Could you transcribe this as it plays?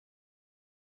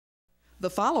The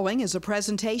following is a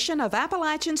presentation of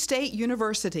Appalachian State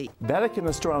University. Vatican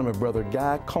astronomer Brother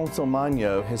Guy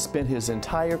Consolmagno has spent his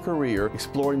entire career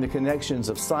exploring the connections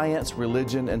of science,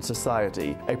 religion, and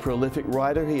society. A prolific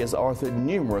writer, he has authored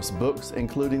numerous books,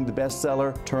 including the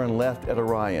bestseller Turn Left at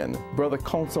Orion. Brother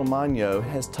Consolmagno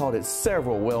has taught at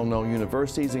several well-known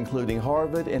universities, including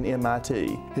Harvard and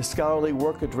MIT. His scholarly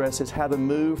work addresses how to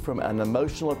move from an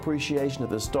emotional appreciation of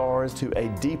the stars to a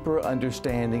deeper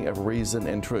understanding of reason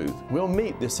and truth. We'll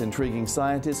meet this intriguing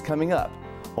scientist coming up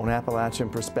on Appalachian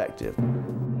Perspective.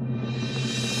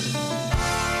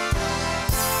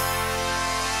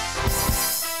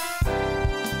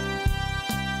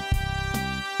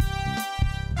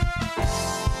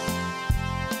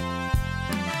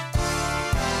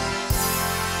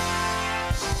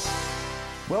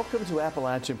 Welcome to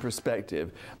Appalachian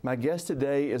Perspective. My guest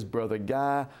today is Brother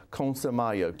Guy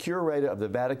Consolmagno, curator of the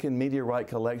Vatican Meteorite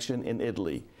Collection in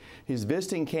Italy. He's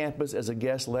visiting campus as a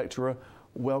guest lecturer.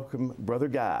 Welcome, Brother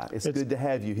Guy. It's good to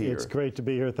have you here. It's great to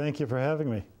be here. Thank you for having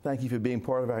me. Thank you for being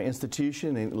part of our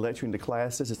institution and lecturing to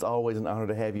classes. It's always an honor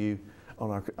to have you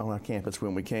on our campus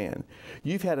when we can.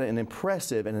 You've had an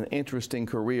impressive and an interesting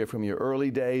career from your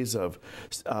early days of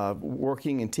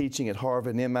working and teaching at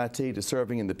Harvard and MIT to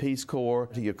serving in the Peace Corps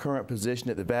to your current position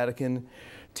at the Vatican.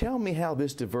 Tell me how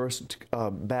this diverse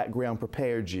background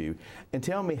prepared you, and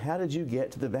tell me, how did you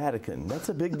get to the Vatican? That's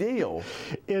a big deal.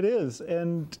 It is,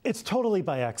 and it's totally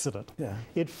by accident. Yeah.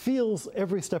 It feels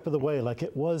every step of the way like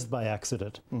it was by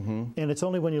accident. And it's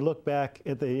only when you look back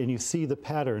at and you see the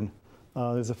pattern.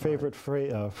 There's a favorite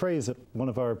phrase that one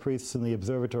of our priests in the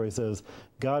observatory says,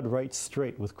 God writes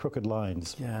straight with crooked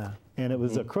lines. Yeah. And it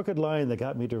was a crooked line that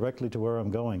got me directly to where I'm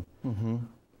going.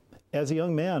 As a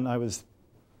young man, I was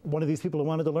one of these people who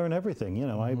wanted to learn everything. You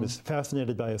know, I was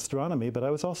fascinated by astronomy, but I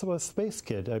was also a space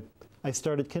kid. I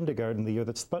started kindergarten the year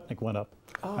that Sputnik went up.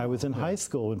 I was in high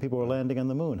school when people were landing on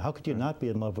the moon. How could you not be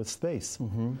in love with space?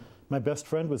 My best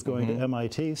friend was going to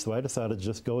MIT, so I decided to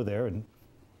just go there and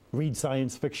read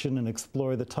science fiction and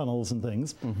explore the tunnels and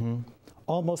things.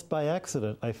 Almost by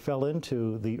accident, I fell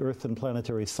into the Earth and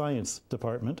Planetary Science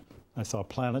department. I saw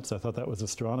planets. I thought that was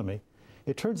astronomy.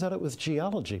 It turns out it was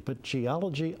geology, but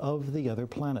geology of the other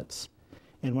planets.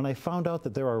 And when I found out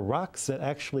that there are rocks that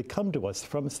actually come to us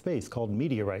from space called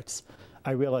meteorites,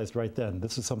 I realized right then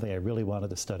this is something I really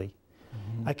wanted to study.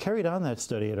 I carried on that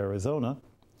study at Arizona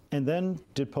and then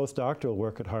did postdoctoral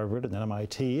work at Harvard and then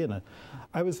MIT, and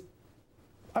I was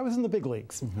in the big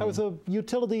leagues. I was a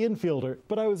utility infielder,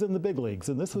 but I was in the big leagues,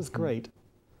 and this was great.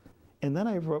 And then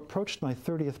I approached my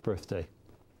 30th birthday,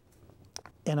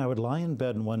 and I would lie in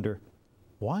bed and wonder,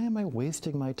 why am I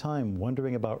wasting my time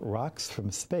wondering about rocks from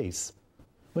space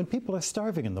when people are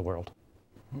starving in the world?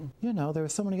 You know, there are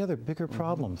so many other bigger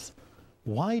problems.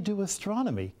 Why do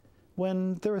astronomy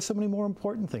when there are so many more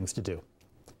important things to do?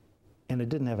 And I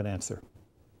didn't have an answer.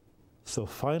 So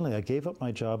finally, I gave up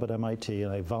my job at MIT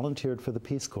and I volunteered for the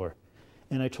Peace Corps.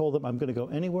 And I told them, I'm going to go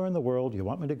anywhere in the world you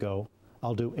want me to go.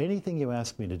 I'll do anything you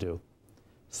ask me to do.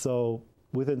 So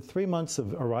within 3 months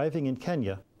of arriving in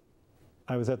Kenya,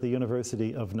 I was at the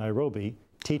University of Nairobi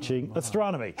teaching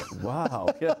astronomy. Wow.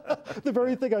 The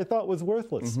very thing I thought was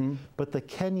worthless. But the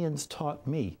Kenyans taught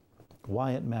me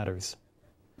why it matters.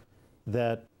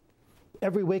 That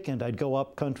every weekend I'd go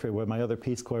up country where my other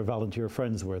Peace Corps volunteer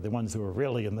friends were, the ones who were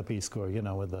really in the Peace Corps, you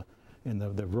know, in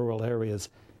the rural areas.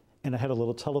 And I had a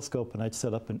little telescope and I'd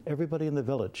set up, and everybody in the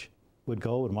village would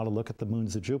go and want to look at the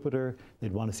moons of Jupiter.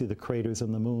 They'd want to see the craters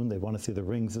in the moon. They'd want to see the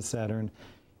rings of Saturn.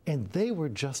 And they were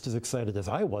just as excited as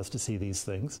I was to see these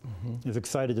things, as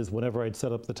excited as whenever I'd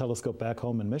set up the telescope back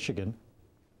home in Michigan.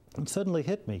 And suddenly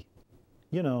hit me,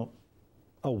 you know,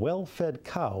 a well-fed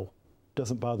cow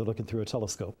doesn't bother looking through a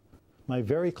telescope. My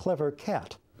very clever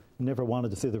cat never wanted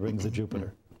to see the rings of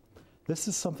Jupiter. This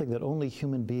is something that only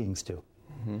human beings do.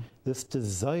 This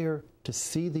desire to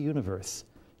see the universe,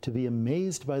 to be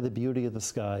amazed by the beauty of the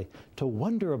sky, to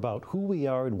wonder about who we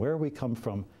are and where we come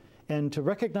from, and to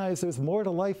recognize there's more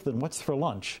to life than what's for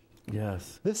lunch.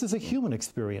 Yes. This is a human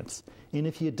experience. And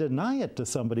if you deny it to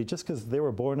somebody just because they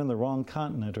were born in the wrong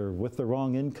continent or with the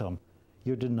wrong income,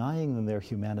 you're denying them their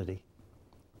humanity.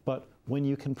 But when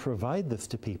you can provide this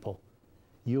to people,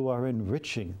 you are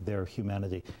enriching their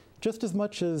humanity. Just as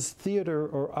much as theater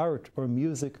or art or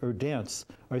music or dance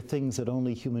are things that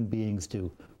only human beings do.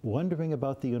 Wondering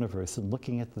about the universe and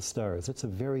looking at the stars, it's a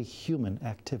very human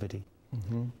activity.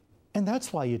 And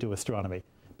that's why you do astronomy,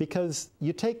 because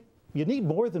you need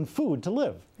more than food to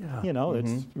live. You know,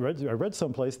 I read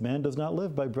someplace, man does not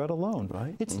live by bread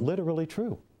alone. It's literally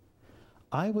true.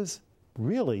 I was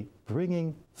really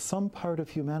bringing some part of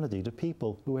humanity to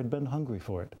people who had been hungry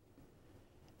for it.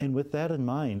 And with that in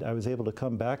mind, I was able to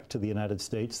come back to the United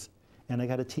States, and I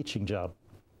got a teaching job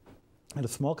at a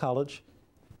small college,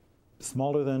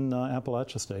 smaller than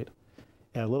Appalachia State,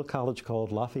 at a little college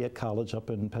called Lafayette College up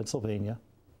in Pennsylvania,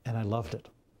 and I loved it.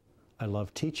 I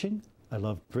loved teaching. I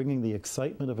loved bringing the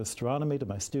excitement of astronomy to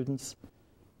my students,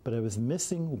 but I was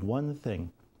missing one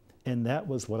thing, and that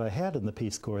was what I had in the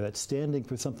Peace Corps, that standing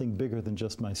for something bigger than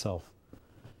just myself.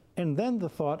 And then the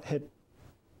thought had,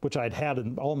 which I'd had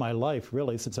in all my life,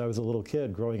 really, since I was a little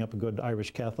kid, growing up a good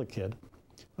Irish Catholic kid,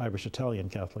 Irish-Italian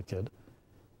Catholic kid,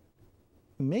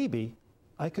 maybe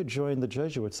I could join the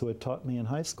Jesuits who had taught me in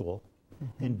high school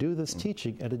and do this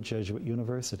teaching at a Jesuit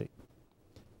university.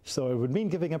 So it would mean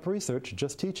giving up research,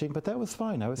 just teaching, but that was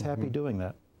fine. I was happy doing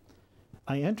that.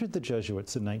 I entered the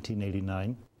Jesuits in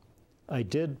 1989. I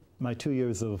did my 2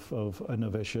 years of a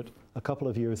novitiate, a couple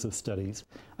of years of studies.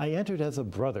 I entered as a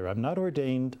brother. I'm not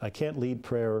ordained. I can't lead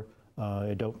prayer.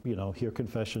 I don't, hear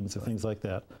confessions or things like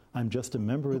that. I'm just a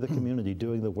member of the community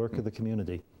doing the work of the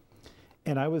community.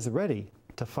 And I was ready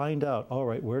to find out, all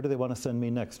right, where do they want to send me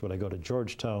next? Would I go to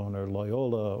Georgetown or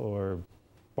Loyola or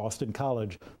Boston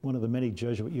College, one of the many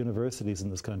Jesuit universities in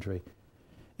this country?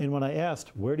 And when I asked,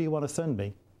 where do you want to send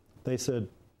me? They said,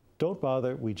 don't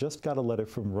bother, we just got a letter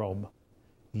from Rome.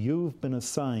 You've been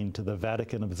assigned to the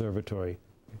Vatican Observatory.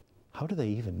 How do they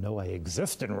even know I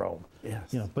exist in Rome?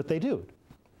 Yes. But they do.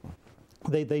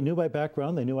 They knew my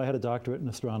background. They knew I had a doctorate in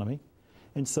astronomy.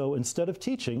 And so instead of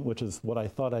teaching, which is what I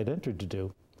thought I'd entered to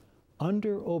do,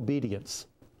 under obedience,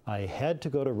 I had to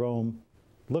go to Rome,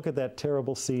 look at that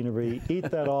terrible scenery, eat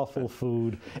that awful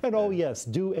food, and oh yes,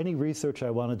 do any research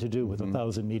I wanted to do with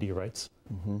 1,000 meteorites.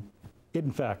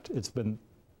 In fact, it's been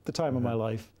the time of my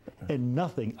life, and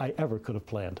nothing I ever could have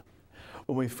planned.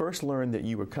 When we first learned that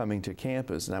you were coming to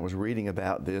campus, and I was reading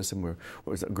about this, and it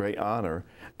was a great honor,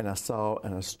 and I saw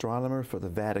an astronomer for the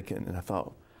Vatican, and I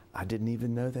thought, I didn't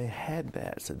even know they had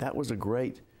that. So that was a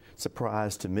great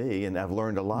surprise to me, and I've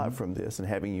learned a lot from this and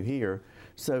having you here.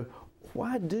 So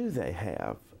why do they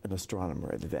have an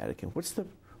astronomer at the Vatican? What's the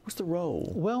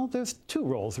role? Well, there's two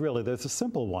roles, really. There's a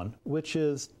simple one, which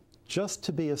is just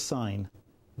to be a sign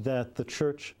that the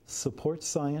Church supports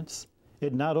science.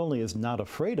 It not only is not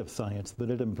afraid of science, but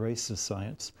it embraces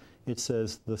science. It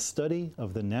says the study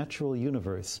of the natural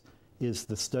universe is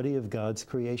the study of God's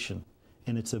creation,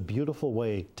 and it's a beautiful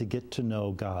way to get to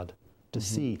know God, to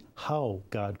see how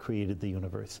God created the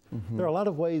universe. There are a lot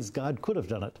of ways God could have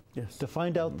done it. Yes. To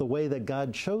find out the way that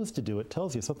God chose to do it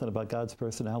tells you something about God's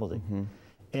personality.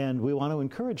 And we want to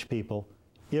encourage people,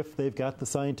 if they've got the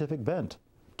scientific bent,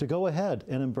 to go ahead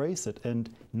and embrace it and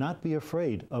not be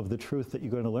afraid of the truth that you're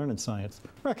going to learn in science,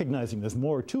 recognizing there's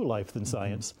more to life than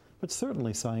science, but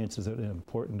certainly science is an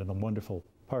important and a wonderful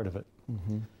part of it.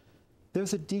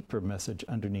 There's a deeper message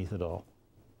underneath it all.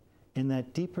 And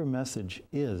that deeper message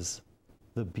is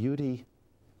the beauty,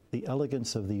 the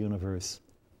elegance of the universe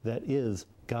that is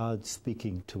God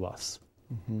speaking to us.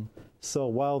 So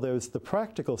while there's the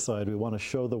practical side, we want to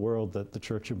show the world that the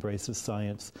Church embraces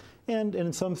science, and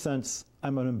in some sense,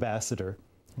 I'm an ambassador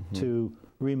to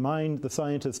remind the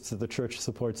scientists that the Church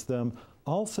supports them,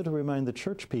 also to remind the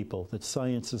Church people that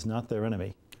science is not their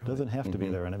enemy. It doesn't have to be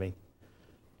their enemy.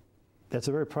 That's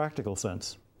a very practical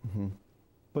sense.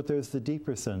 But there's the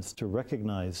deeper sense to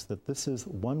recognize that this is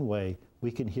one way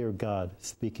we can hear God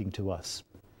speaking to us.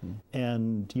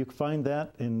 And you find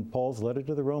that in Paul's letter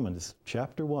to the Romans,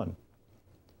 chapter 1.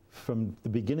 From the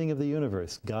beginning of the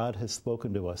universe, God has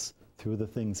spoken to us through the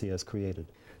things he has created.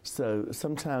 So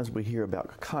sometimes we hear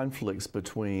about conflicts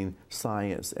between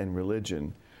science and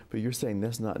religion, but you're saying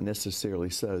that's not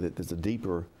necessarily so, that there's a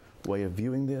deeper way of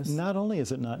viewing this? Not only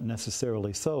is it not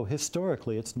necessarily so,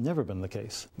 historically it's never been the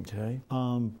case. Okay.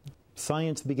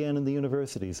 Science began in the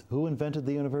universities. Who invented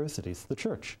the universities? The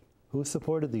Church. Who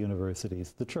supported the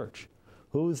universities? The Church.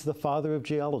 Who's the father of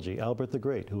geology? Albert the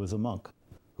Great, who was a monk.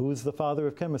 Who is the father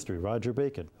of chemistry? Roger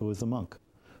Bacon, who was a monk.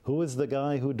 Who is the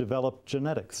guy who developed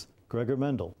genetics? Gregor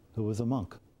Mendel, who was a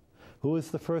monk. Who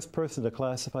is the first person to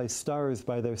classify stars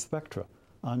by their spectra?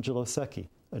 Angelo Secchi,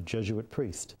 a Jesuit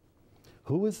priest.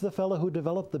 Who is the fellow who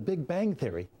developed the Big Bang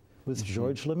Theory? It was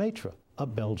Georges Lemaitre, a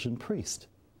Belgian priest.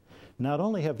 Not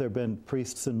only have there been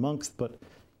priests and monks, but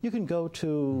you can go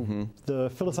to the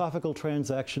philosophical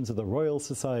transactions of the Royal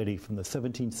Society from the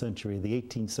 17th century, the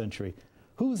 18th century.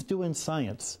 Who's doing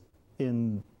science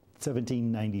in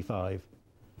 1795?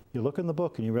 You look in the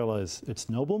book and you realize it's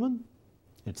noblemen,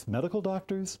 it's medical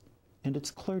doctors, and it's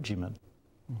clergymen.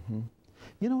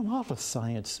 You know, a lot of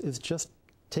science is just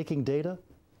taking data,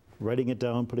 writing it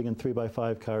down, putting in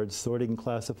 3x5 cards, sorting and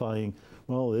classifying.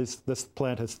 Well, this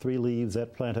plant has 3 leaves,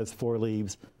 that plant has 4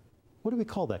 leaves. What do we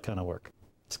call that kind of work?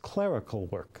 It's clerical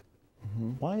work.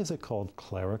 Why is it called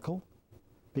clerical?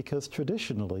 Because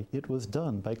traditionally it was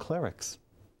done by clerics.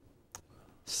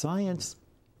 Science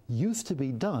used to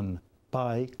be done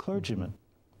by clergymen.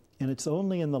 And it's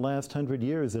only in the last 100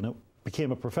 years, and it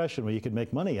became a profession where you could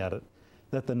make money at it,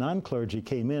 that the non-clergy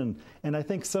came in. And I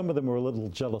think some of them were a little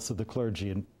jealous of the clergy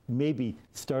and maybe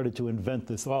started to invent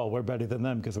this, oh, we're better than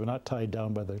them because we're not tied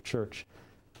down by their church.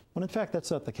 When in fact,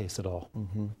 that's not the case at all.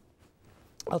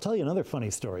 I'll tell you another funny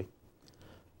story.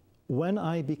 When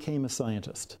I became a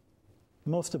scientist,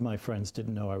 most of my friends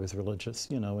didn't know I was religious,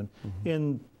 you know, and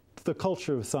in the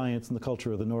culture of science and the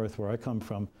culture of the North where I come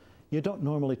from, you don't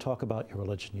normally talk about your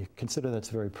religion. You consider that's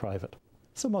very private.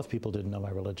 So most people didn't know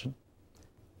my religion.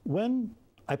 When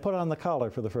I put on the collar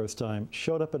for the first time,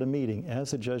 showed up at a meeting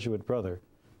as a Jesuit brother,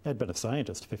 I'd been a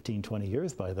scientist 15, 20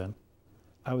 years by then,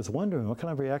 I was wondering what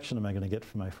kind of reaction am I going to get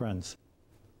from my friends?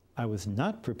 I was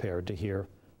not prepared to hear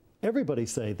everybody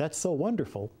say, that's so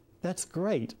wonderful, that's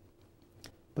great.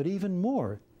 But even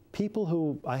more, people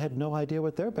who I had no idea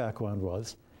what their background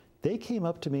was, they came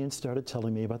up to me and started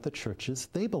telling me about the churches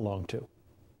they belonged to.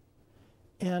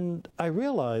 And I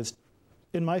realized,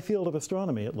 in my field of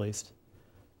astronomy at least,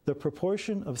 the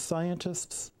proportion of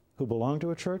scientists who belong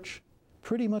to a church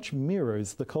pretty much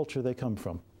mirrors the culture they come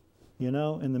from. You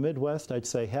know, in the Midwest, I'd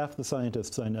say half the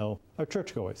scientists I know are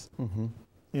churchgoers.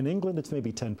 In England, it's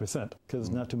maybe 10%, because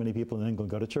not too many people in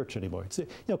England go to church anymore. It's, you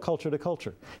know, culture to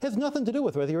culture. It has nothing to do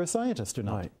with whether you're a scientist or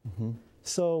not.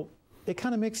 So it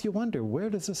kind of makes you wonder, where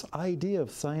does this idea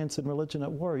of science and religion at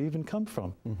war even come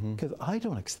from? Because I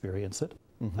don't experience it.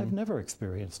 I've never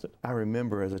experienced it. I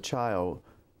remember as a child,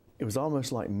 it was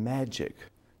almost like magic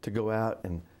to go out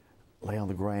and lay on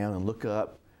the ground and look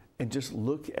up and just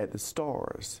look at the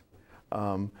stars.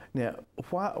 Now,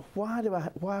 why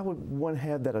would one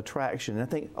have that attraction? And I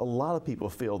think a lot of people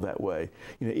feel that way.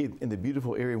 You know, in the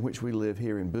beautiful area in which we live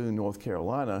here in Boone, North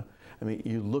Carolina, I mean,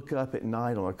 you look up at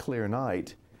night on a clear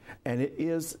night, and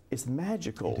it's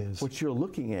magical what you're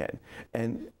looking at.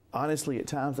 And honestly, at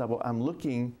times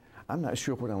I'm not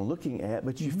sure what I'm looking at,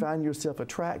 but you find yourself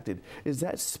attracted. Is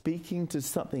that speaking to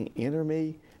something inner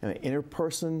me, an inner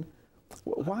person?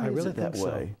 Why is it that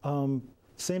way? So.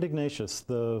 St. Ignatius,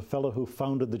 the fellow who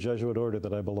founded the Jesuit order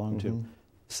that I belong to,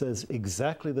 says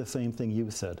exactly the same thing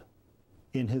you said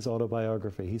in his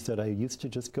autobiography. He said, I used to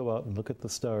just go out and look at the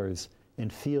stars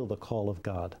and feel the call of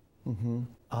God. And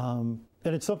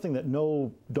it's something that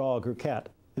no dog or cat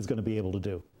is going to be able to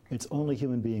do. It's only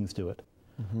human beings do it.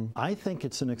 I think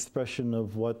it's an expression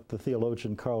of what the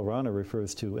theologian Karl Rahner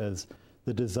refers to as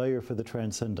the desire for the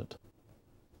transcendent.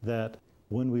 That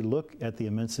when we look at the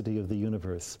immensity of the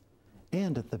universe,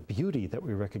 and at the beauty that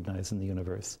we recognize in the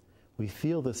universe, we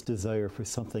feel this desire for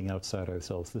something outside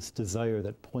ourselves, this desire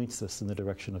that points us in the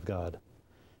direction of God.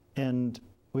 And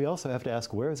we also have to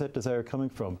ask, where is that desire coming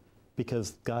from?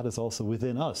 Because God is also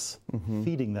within us,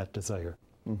 feeding that desire.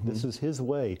 This is His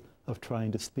way of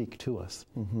trying to speak to us.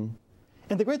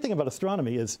 And the great thing about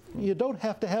astronomy is you don't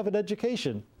have to have an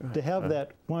education to have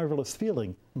that marvelous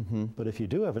feeling. But if you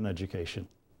do have an education,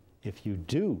 if you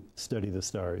do study the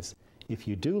stars, if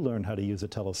you do learn how to use a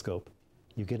telescope,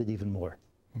 you get it even more,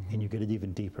 and you get it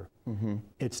even deeper.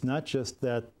 It's not just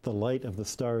that the light of the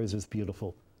stars is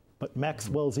beautiful, but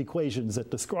Maxwell's equations that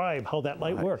describe how that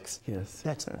light works,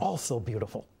 that's also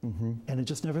beautiful, and it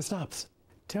just never stops.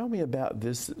 Tell me about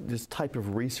this type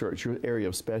of research, your area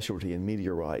of specialty in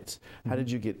meteorites. How did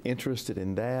you get interested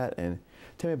in that? And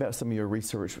tell me about some of your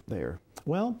research there.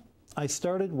 Well, I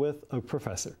started with a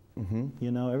professor. You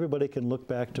know, everybody can look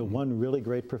back to one really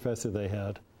great professor they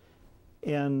had.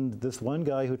 And this one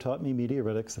guy who taught me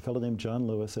meteoritics, a fellow named John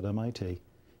Lewis at MIT,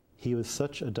 he was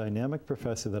such a dynamic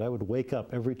professor that I would wake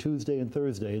up every Tuesday and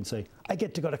Thursday and say, I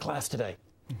get to go to class today.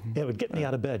 It would get me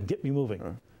out of bed, get me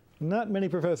moving. Not many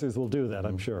professors will do that,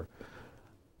 I'm sure.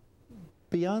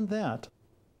 Beyond that,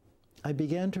 I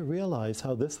began to realize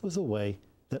how this was a way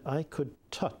that I could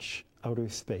touch outer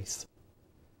space.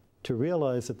 To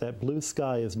realize that that blue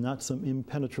sky is not some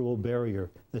impenetrable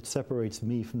barrier that separates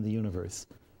me from the universe,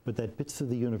 but that bits of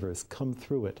the universe come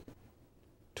through it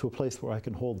to a place where I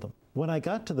can hold them. When I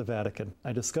got to the Vatican,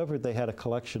 I discovered they had a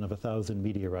collection of 1,000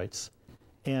 meteorites.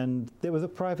 And there was a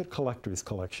private collector's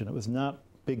collection. It was not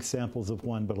big samples of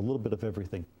one, but a little bit of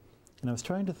everything. And I was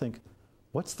trying to think,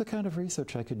 what's the kind of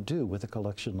research I could do with a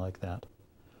collection like that?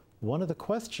 One of the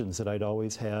questions that I'd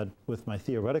always had with my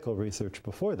theoretical research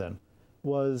before then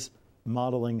was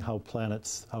modeling how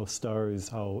planets, how stars,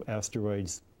 how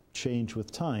asteroids change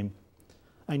with time.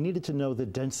 I needed to know the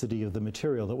density of the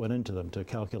material that went into them to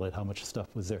calculate how much stuff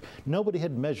was there. Nobody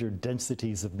had measured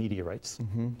densities of meteorites.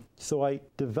 So I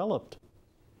developed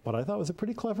what I thought was a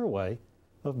pretty clever way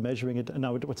of measuring it.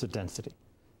 Now, what's a density?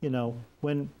 You know,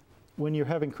 when you're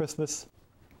having Christmas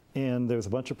and there's a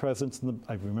bunch of presents,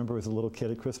 I remember as a little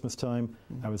kid at Christmas time,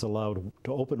 I was allowed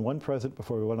to open one present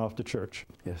before we went off to church.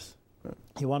 Yes.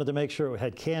 You wanted to make sure it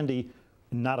had candy,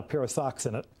 not a pair of socks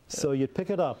in it. So you'd pick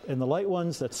it up, and the light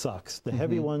ones, that's socks. The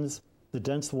heavy ones, the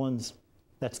dense ones,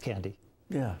 that's candy.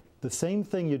 Yeah. The same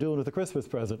thing you're doing with a Christmas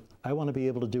present, I want to be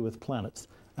able to do with planets.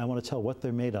 I want to tell what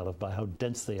they're made out of by how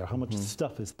dense they are, how much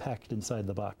stuff is packed inside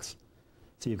the box.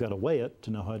 So you've got to weigh it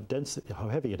to know how dense, how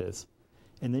heavy it is.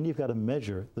 And then you've got to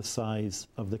measure the size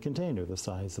of the container, the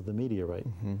size of the meteorite.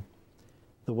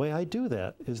 The way I do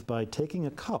that is by taking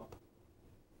a cup,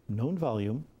 known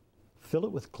volume, fill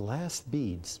it with glass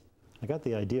beads. I got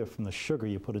the idea from the sugar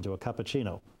you put into a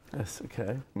cappuccino. Yes,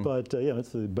 okay. But yeah, it's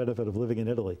the benefit of living in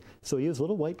Italy. So you use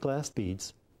little white glass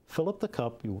beads, fill up the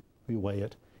cup, you weigh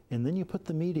it, and then you put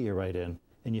the meteorite in,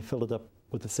 and you fill it up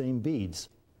with the same beads.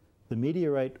 The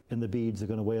meteorite and the beads are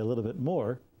going to weigh a little bit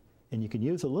more, and you can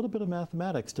use a little bit of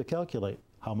mathematics to calculate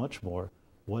how much more.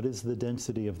 What is the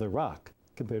density of the rock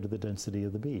compared to the density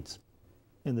of the beads?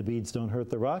 And the beads don't hurt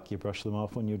the rock. You brush them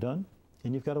off when you're done,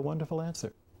 and you've got a wonderful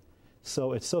answer.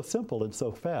 So it's so simple and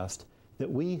so fast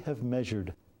that we have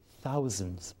measured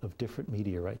thousands of different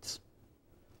meteorites.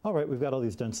 All right, we've got all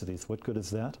these densities. What good is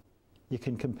that? You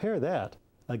can compare that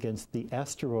against the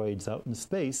asteroids out in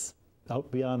space,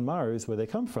 out beyond Mars, where they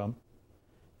come from,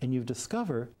 and you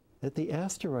discover that the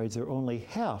asteroids are only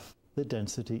half the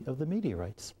density of the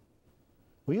meteorites.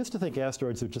 We used to think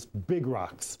asteroids are just big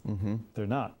rocks. They're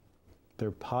not.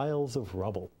 They're piles of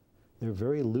rubble. They're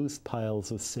very loose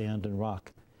piles of sand and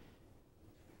rock.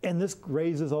 And this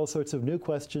raises all sorts of new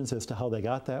questions as to how they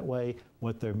got that way,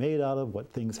 what they're made out of,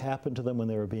 what things happened to them when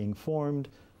they were being formed.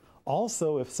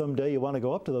 Also, if someday you want to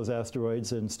go up to those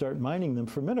asteroids and start mining them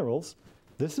for minerals,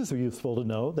 this is useful to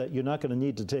know that you're not going to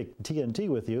need to take TNT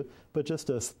with you, but just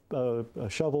a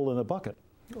shovel and a bucket.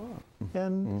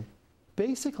 And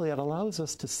basically it allows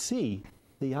us to see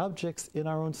the objects in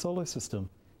our own solar system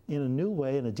in a new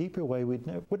way, in a deeper way we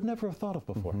would never have thought of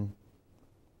before.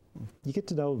 You get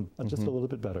to know them just a little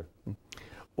bit better.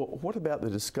 Well, what about the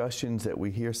discussions that we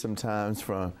hear sometimes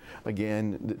from,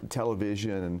 again,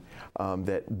 television, and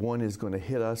that one is going to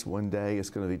hit us one day, it's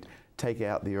going to take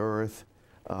out the Earth,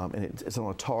 and it's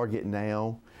on a target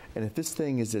now. And if this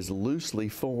thing is as loosely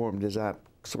formed as I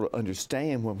sort of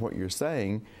understand what you're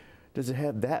saying, does it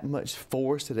have that much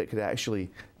force that it could actually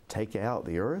take out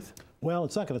the Earth? Well,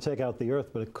 it's not going to take out the Earth,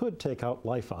 but it could take out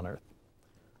life on Earth.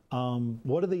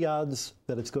 What are the odds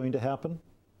that it's going to happen?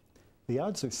 The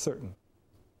odds are certain.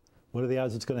 What are the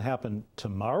odds it's going to happen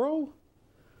tomorrow?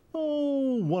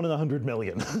 Oh, 1 in 100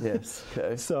 million. Yes.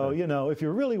 Okay. So, you know, if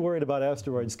you're really worried about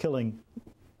asteroids killing,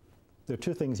 there are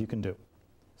two things you can do.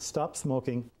 Stop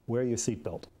smoking, wear your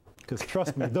seatbelt. Because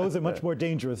trust me, those are much more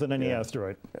dangerous than any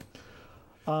asteroid.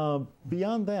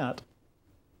 Beyond that,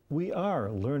 we are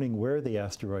learning where the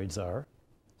asteroids are,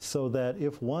 so that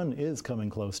if one is coming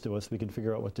close to us, we can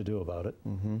figure out what to do about it.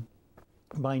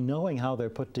 By knowing how they're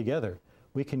put together,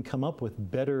 we can come up with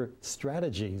better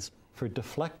strategies for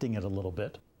deflecting it a little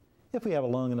bit. If we have a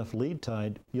long enough lead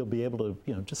time, you'll be able to,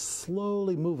 you know, just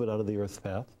slowly move it out of the Earth's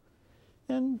path.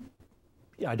 And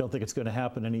yeah, I don't think it's going to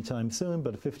happen anytime soon,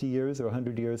 but 50 years or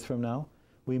 100 years from now,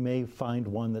 we may find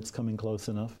one that's coming close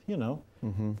enough. You know,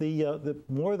 the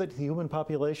more that the human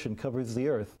population covers the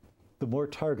Earth, the more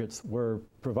targets we're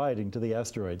providing to the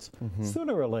asteroids.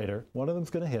 Sooner or later, one of them's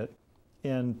going to hit,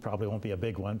 and probably won't be a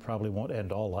big one, probably won't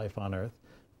end all life on Earth,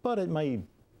 but it might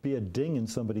be a ding in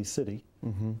somebody's city.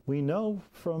 We know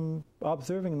from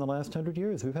observing in the last 100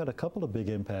 years, we've had a couple of big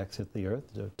impacts hit the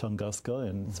Earth, Tunguska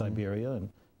in Siberia in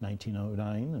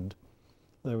 1909, and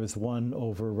there was one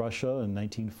over Russia in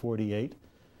 1948.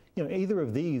 You know, either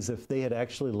of these, if they had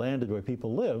actually landed where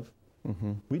people live,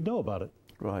 we'd know about it.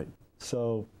 Right.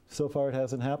 So far it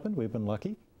hasn't happened. We've been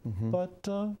lucky. But,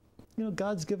 you know,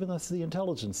 God's given us the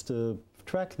intelligence to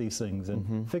track these things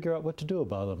and figure out what to do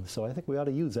about them. So I think we ought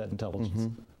to use that intelligence.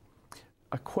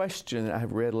 A question that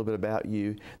I've read a little bit about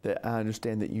you that I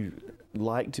understand that you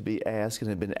like to be asked and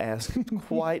have been asked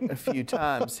quite a few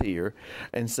times here.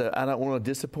 And so I don't want to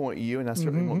disappoint you, and I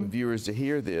certainly want the viewers to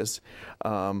hear this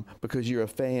because you're a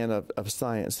fan of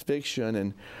science fiction.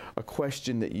 And a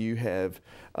question that you have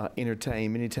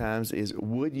entertained many times is,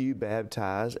 would you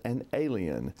baptize an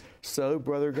alien? So,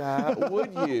 Brother Guy,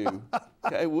 would you?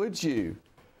 Okay, would you?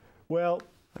 Well,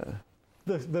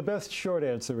 the best short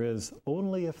answer is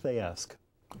only if they ask.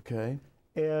 Okay.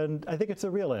 And I think it's a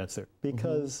real answer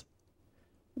because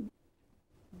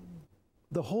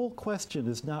the whole question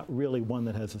is not really one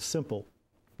that has a simple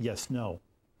yes, no.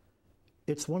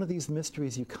 it's one of these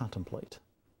mysteries you contemplate.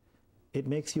 It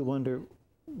makes you wonder,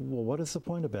 well, what is the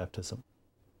point of baptism?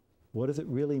 What does it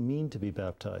really mean to be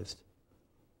baptized?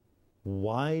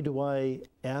 Why do I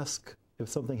ask if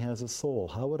something has a soul?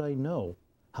 How would I know?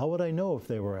 How would I know if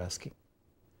they were asking?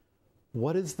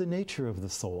 What is the nature of the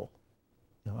soul?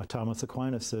 You know, Thomas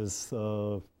Aquinas says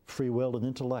free will and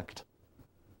intellect,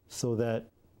 so that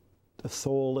a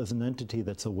soul is an entity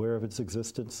that's aware of its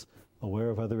existence, aware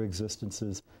of other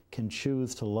existences, can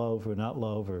choose to love or not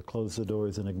love or close the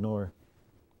doors and ignore.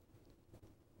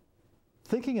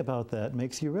 Thinking about that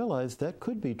makes you realize that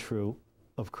could be true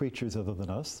of creatures other than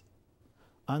us.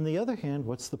 On the other hand,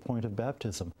 what's the point of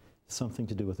baptism? Something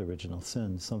to do with original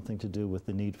sin, something to do with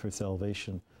the need for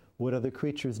salvation. Would other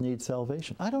creatures need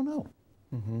salvation? I don't know.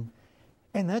 Mm-hmm.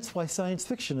 And that's why science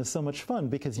fiction is so much fun,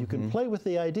 because you can play with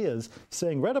the ideas,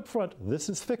 saying right up front, this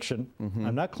is fiction.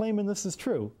 I'm not claiming this is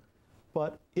true.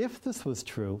 But if this was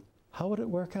true, how would it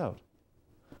work out?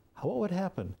 What would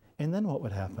happen? And then what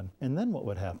would happen? And then what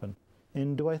would happen?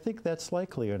 And do I think that's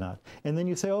likely or not? And then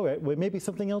you say, all right, well, maybe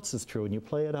something else is true, and you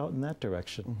play it out in that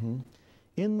direction.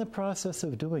 In the process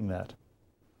of doing that,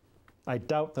 I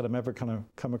doubt that I'm ever going to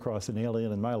come across an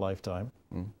alien in my lifetime,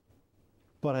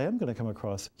 but I am going to come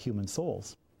across human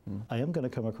souls. I am going to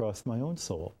come across my own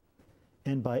soul.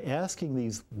 And by asking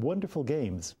these wonderful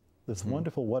games, this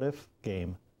wonderful what-if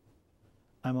game,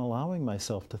 I'm allowing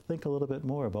myself to think a little bit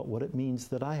more about what it means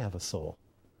that I have a soul,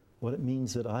 what it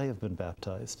means that I have been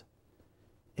baptized,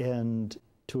 and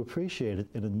to appreciate it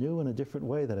in a new and a different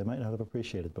way that I might not have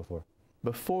appreciated before.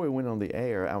 Before we went on the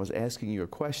air, I was asking you a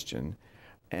question,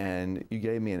 and you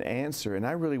gave me an answer, and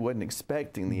I really wasn't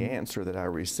expecting the answer that I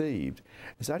received.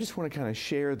 And so I just want to kind of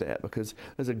share that, because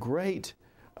there's a great,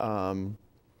 I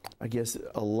guess,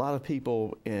 a lot of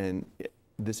people in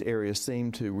this area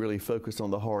seem to really focus on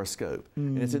the horoscope.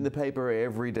 And it's in the paper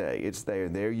every day. It's there,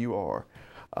 and there you are.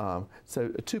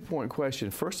 So a two-point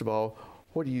question. First of all,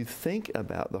 what do you think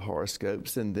about the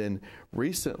horoscopes? And then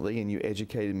recently, and you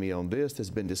educated me on this, there's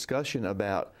been discussion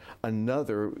about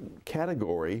another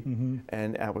category,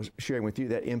 and I was sharing with you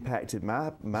that impacted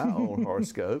my own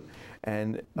horoscope.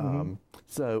 And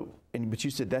but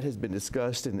you said that has been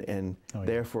discussed and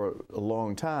there for a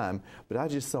long time. But I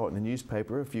just saw it in the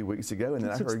newspaper a few weeks ago, and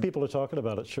then I heard people are talking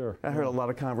about it. Sure, I heard a lot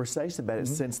of conversation about it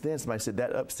since then. Somebody said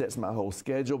that upsets my whole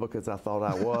schedule because I thought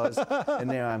I was, and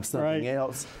now I'm something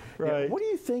else. Right. Yeah, what do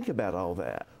you think about all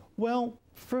that? Well,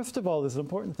 first of all, there's an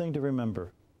important thing to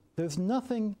remember. There's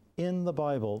nothing in the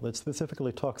Bible that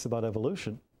specifically talks about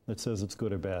evolution that says it's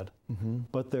good or bad.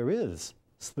 But there is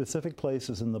specific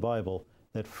places in the Bible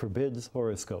that forbids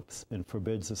horoscopes and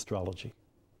forbids astrology.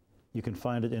 You can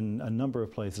find it in a number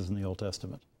of places in the Old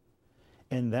Testament.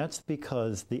 And that's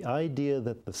because the idea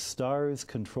that the stars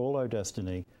control our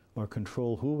destiny or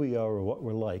control who we are or what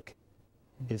we're like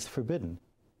is forbidden.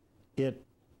 It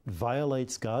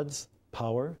violates God's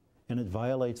power, and it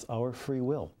violates our free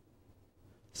will.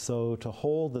 So to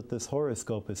hold that this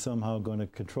horoscope is somehow going to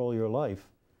control your life,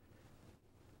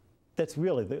 it's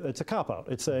a cop-out.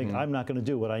 It's saying, I'm not going to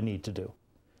do what I need to do.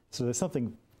 So there's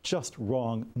something just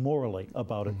wrong morally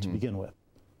about it to begin with.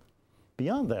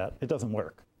 Beyond that, it doesn't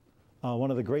work.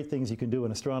 One of the great things you can do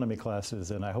in astronomy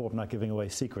classes, and I hope I'm not giving away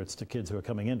secrets to kids who are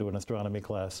coming into an astronomy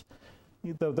class,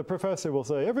 the professor will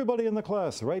say, everybody in the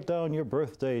class, write down your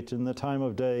birth date and the time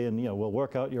of day, and we'll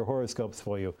work out your horoscopes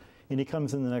for you. And he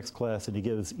comes in the next class and he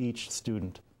gives each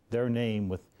student their name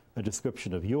with a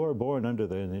description of you are born under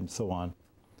the, and so on.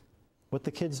 What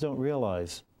the kids don't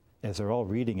realize, as they're all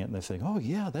reading it and they're saying, oh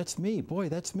yeah, that's me, boy,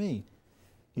 that's me.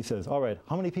 He says, all right,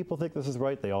 how many people think this is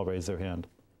right? They all raise their hand.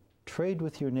 Trade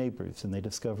with your neighbors, and they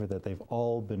discover that they've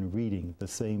all been reading the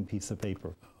same piece of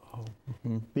paper.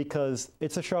 Because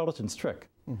it's a charlatan's trick.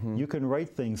 You can write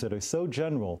things that are so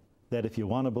general that if you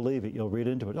want to believe it, you'll read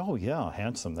into it. Oh yeah,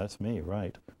 handsome, that's me,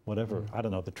 right. Whatever, I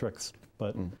don't know the tricks.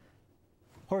 But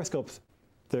horoscopes,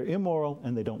 they're immoral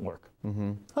and they don't work.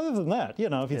 Other than that,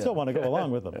 if you still want to go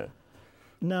along with them.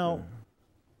 Now,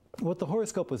 what the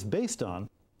horoscope was based on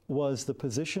was the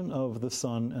position of the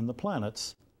sun and the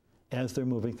planets as they're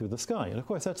moving through the sky. And of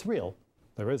course, that's real.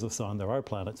 There is a sun, there are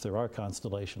planets, there are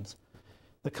constellations.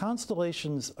 The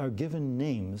constellations are given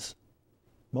names,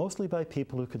 mostly by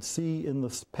people who could see in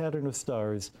the pattern of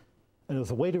stars, and it was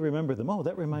a way to remember them. Oh,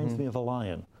 that reminds me of a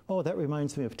lion. Oh, that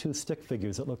reminds me of two stick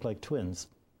figures that look like twins.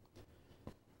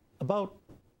 About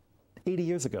 80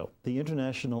 years ago, the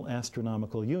International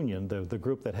Astronomical Union, the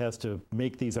group that has to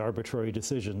make these arbitrary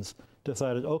decisions,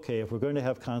 decided, okay, if we're going to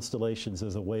have constellations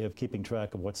as a way of keeping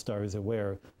track of what stars are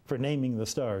where, for naming the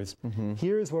stars,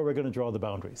 here's where we're going to draw the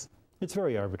boundaries. It's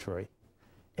very arbitrary.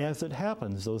 As it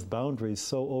happens, those boundaries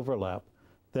so overlap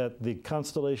that the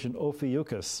constellation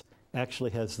Ophiuchus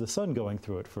actually has the sun going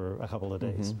through it for a couple of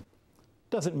days.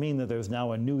 Doesn't mean that there's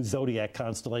now a new zodiac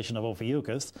constellation of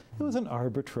Ophiuchus. It was an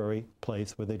arbitrary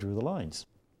place where they drew the lines.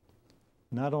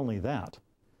 Not only that,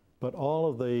 but all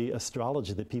of the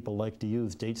astrology that people like to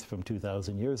use dates from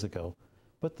 2,000 years ago.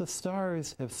 But the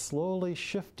stars have slowly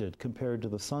shifted compared to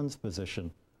the sun's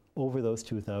position over those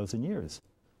 2,000 years.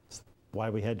 That's why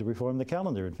we had to reform the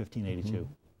calendar in 1582.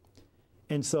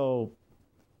 And so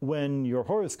when your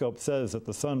horoscope says that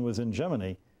the sun was in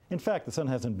Gemini, in fact, the sun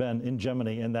hasn't been in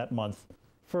Gemini in that month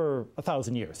for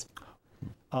 1,000 years.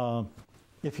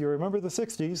 If you remember the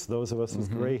 60s, those of us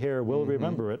with gray hair will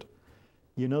remember it.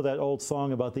 You know that old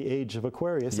song about the age of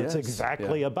Aquarius? It's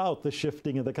exactly about the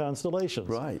shifting of the constellations.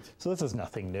 Right. So this is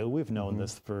nothing new. We've known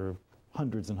this for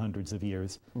hundreds and hundreds of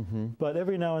years. But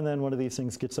every now and then one of these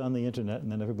things gets on the internet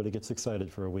and then everybody gets excited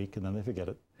for a week and then they forget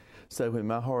it. So when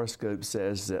my horoscope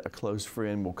says that a close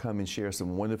friend will come and share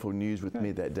some wonderful news with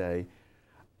me that day,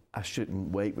 I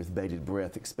shouldn't wait with bated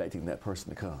breath expecting that person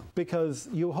to come. Because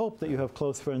you hope that you have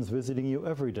close friends visiting you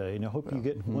every day, and you hope you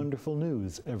get wonderful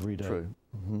news every day. True.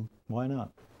 Why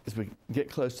not? As we get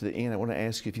close to the end, I want to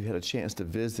ask you if you had a chance to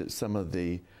visit some of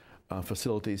the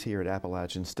facilities here at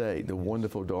Appalachian State, the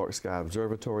wonderful dark sky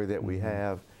observatory that we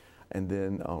have, and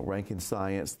then Rankin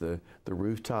Science, the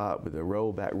rooftop with the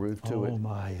rollback roof to it. Oh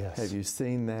my, yes. Have you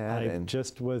seen that? I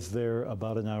just was there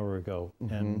about an hour ago,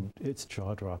 and it's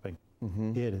jaw-dropping.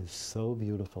 It is so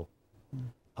beautiful.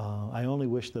 I only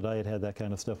wish that I had had that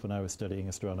kind of stuff when I was studying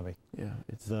astronomy. Yeah,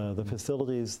 it's the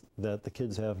facilities that the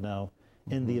kids have now,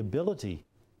 and the ability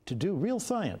to do real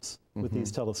science with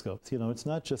these telescopes. You know, it's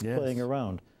not just playing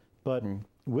around, but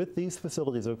with these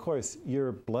facilities, of course,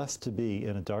 you're blessed to be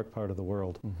in a dark part of the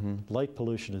world. Light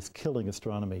pollution is killing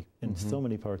astronomy in so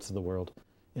many parts of the world,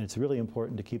 and it's really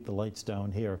important to keep the lights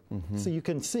down here so you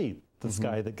can see the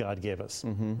sky that God gave us,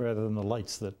 rather than the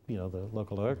lights that, you know, the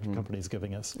local electric company is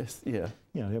giving us. Yeah.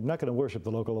 You know, I'm not going to worship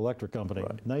the local electric company,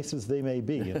 nice as they may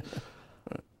be.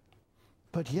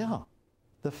 But yeah,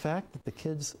 the fact that the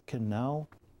kids can now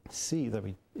see, I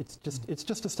mean, it's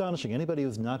just astonishing. Anybody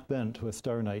who's not been to a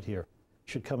star night here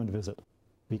should come and visit,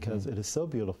 because it is so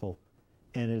beautiful,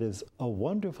 and it is a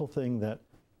wonderful thing that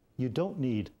you don't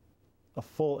need a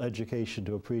full education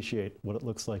to appreciate what it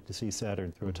looks like to see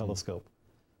Saturn through a telescope.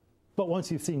 But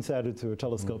once you've seen Saturn through a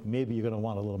telescope, maybe you're going to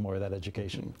want a little more of that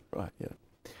education. Right, yeah.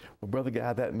 Well, Brother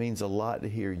Guy, that means a lot to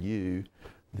hear you,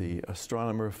 the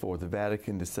astronomer for the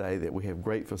Vatican, to say that we have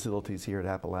great facilities here at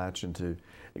Appalachian to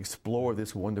explore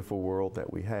this wonderful world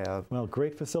that we have. Well,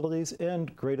 great facilities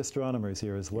and great astronomers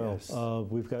here as well. Yes.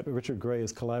 We've got Richard Gray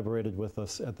has collaborated with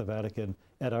us at the Vatican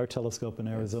at our telescope in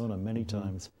Arizona many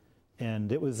times.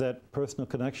 And it was that personal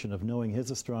connection of knowing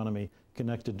his astronomy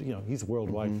connected, you know, he's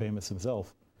worldwide famous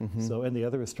himself. So, and the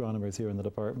other astronomers here in the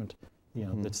department, you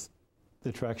know, that's the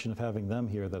attraction of having them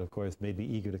here that, of course, made me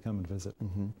eager to come and visit.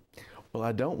 Well,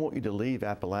 I don't want you to leave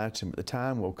Appalachian, but the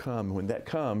time will come. When that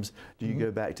comes, do you go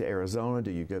back to Arizona?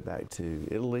 Do you go back to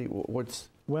Italy?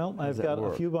 Well, I've got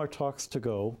a few more talks to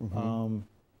go,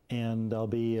 and I'll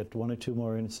be at one or two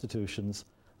more institutions.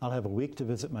 I'll have a week to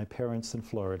visit my parents in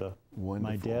Florida. Wonderful.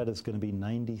 My dad is going to be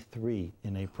 93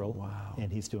 in April,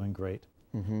 and he's doing great.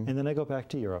 And then I go back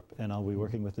to Europe, and I'll be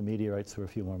working with the meteorites for a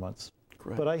few more months.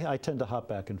 Great. But I tend to hop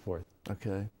back and forth.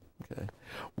 Okay.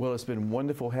 Well, it's been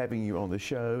wonderful having you on the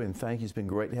show, and thank you. It's been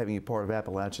great having you part of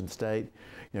Appalachian State.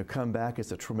 You know, come back.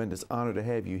 It's a tremendous honor to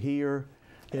have you here.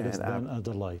 It has been a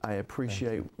delight. I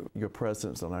appreciate your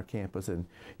presence on our campus and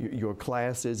your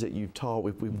classes that you've taught.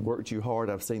 We've worked you hard.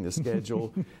 I've seen the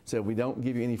schedule. So we don't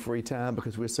give you any free time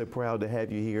because we're so proud to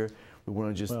have you here. We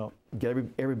want to just get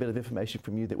every bit of information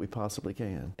from you that we possibly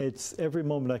can. It's every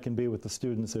moment I can be with the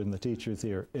students and the teachers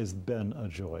here has been a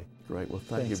joy. Great. Well,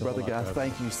 thank you, Brother Guy.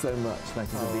 Thank you so much.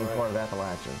 Thank you for being part of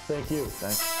Appalachian. Thank you.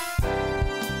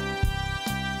 Thanks.